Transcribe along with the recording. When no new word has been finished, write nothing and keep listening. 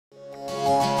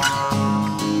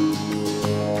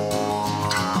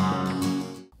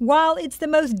While it's the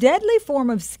most deadly form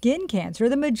of skin cancer,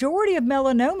 the majority of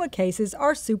melanoma cases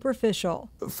are superficial.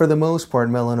 For the most part,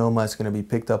 melanoma is going to be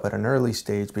picked up at an early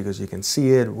stage because you can see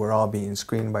it. We're all being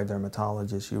screened by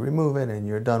dermatologists. You remove it and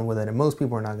you're done with it, and most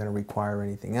people are not going to require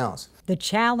anything else. The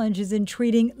challenge is in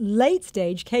treating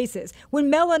late-stage cases when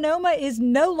melanoma is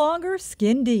no longer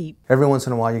skin deep. Every once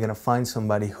in a while, you're going to find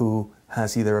somebody who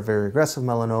has either a very aggressive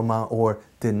melanoma or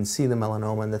didn't see the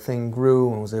melanoma, and the thing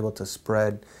grew and was able to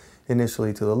spread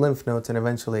initially to the lymph nodes, and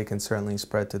eventually it can certainly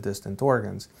spread to distant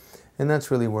organs. And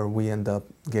that's really where we end up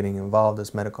getting involved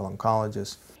as medical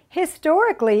oncologists.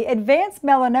 Historically, advanced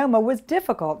melanoma was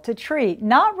difficult to treat,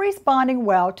 not responding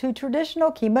well to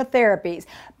traditional chemotherapies.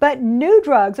 But new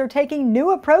drugs are taking new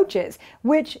approaches,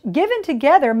 which, given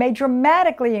together, may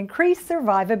dramatically increase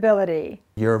survivability.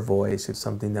 Your voice is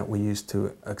something that we use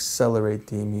to accelerate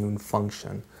the immune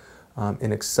function.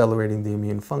 In accelerating the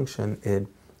immune function, it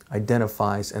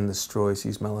identifies and destroys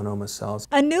these melanoma cells.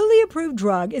 A newly approved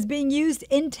drug is being used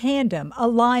in tandem, a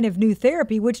line of new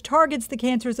therapy which targets the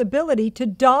cancer's ability to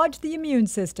dodge the immune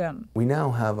system. We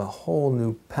now have a whole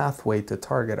new pathway to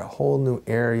target, a whole new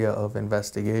area of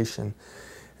investigation.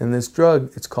 And this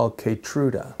drug, it's called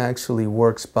Keytruda, actually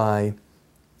works by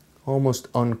almost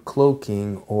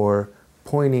uncloaking or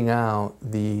pointing out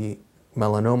the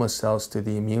melanoma cells to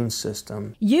the immune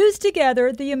system. Used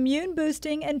together, the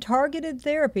immune-boosting and targeted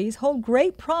therapies hold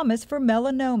great promise for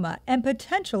melanoma and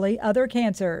potentially other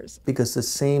cancers. Because the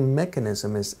same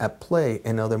mechanism is at play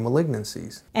in other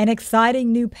malignancies. An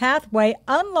exciting new pathway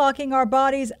unlocking our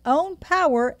body's own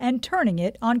power and turning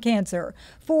it on cancer.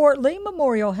 For Lee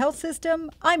Memorial Health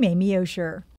System, I'm Amy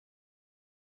Osher.